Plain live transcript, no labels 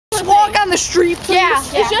walk on the street, please? Yeah.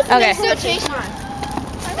 It's just Okay. They'll chase you.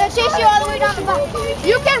 They'll chase you all the way down the block.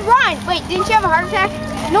 You can run. Wait, didn't you have a heart attack?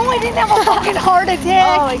 No, I didn't have a fucking heart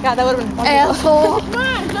attack. Oh my god, that would have been funny. Asshole.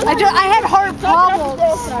 I had heart problems.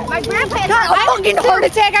 My grandpa had Not a fucking heart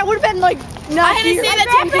attack. I would have been like, not I had to here. say My that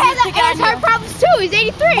to him grandpa because he was has heart problems too. He's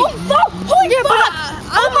 83. Oh fuck! Holy fuck!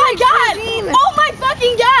 Oh my god! Oh my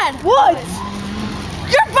fucking god! What?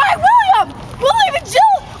 You're by William! William and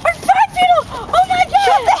Jill are 5 feet off! Oh my god!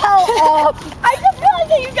 Shut the hell up. I just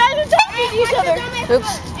realized that you guys are talking to each other.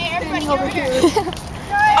 Oops. Hey, everybody over here.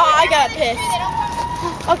 Oh, I got pissed.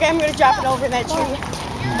 Okay, I'm gonna drop it over that tree.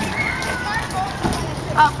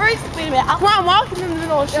 First, wait a minute. I'm walking in the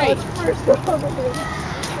middle of the street.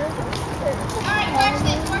 Alright, watch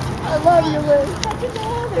this. I love you, Liz.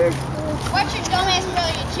 Watch your dumbass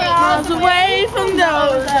brother get chased. Miles away from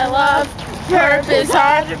those I love. Purpose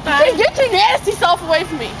hard to find. Hey, get your nasty self away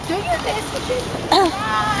from me.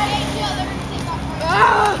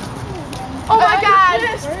 Oh my god.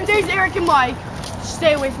 There's Eric and Mike.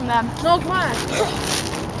 Stay away from them. No, come on.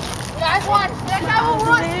 Guys, watch. That guy will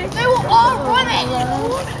run. They will all run it.